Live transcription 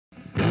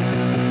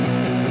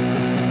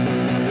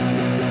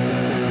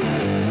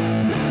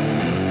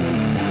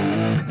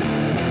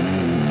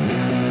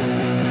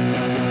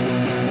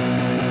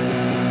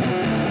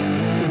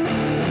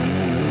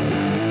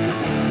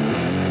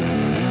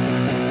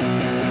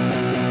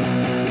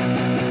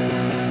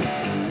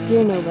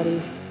Dear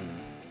Nobody,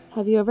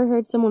 have you ever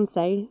heard someone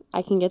say,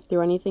 I can get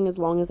through anything as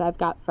long as I've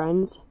got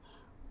friends?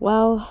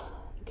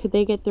 Well, could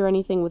they get through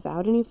anything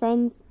without any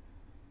friends?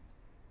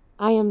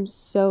 I am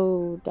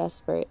so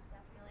desperate.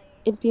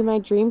 It'd be my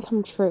dream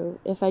come true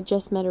if I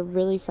just met a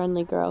really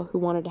friendly girl who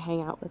wanted to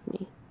hang out with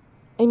me.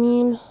 I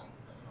mean,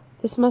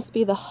 this must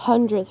be the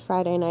 100th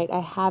Friday night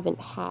I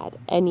haven't had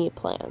any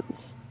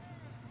plans.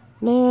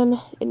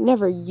 Man, it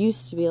never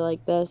used to be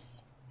like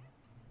this.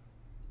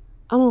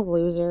 I'm a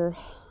loser,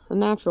 a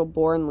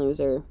natural-born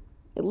loser,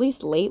 at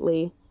least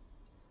lately.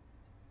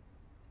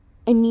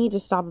 I need to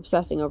stop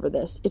obsessing over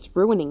this. It's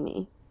ruining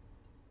me.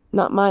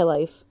 Not my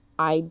life.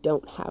 I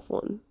don't have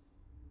one.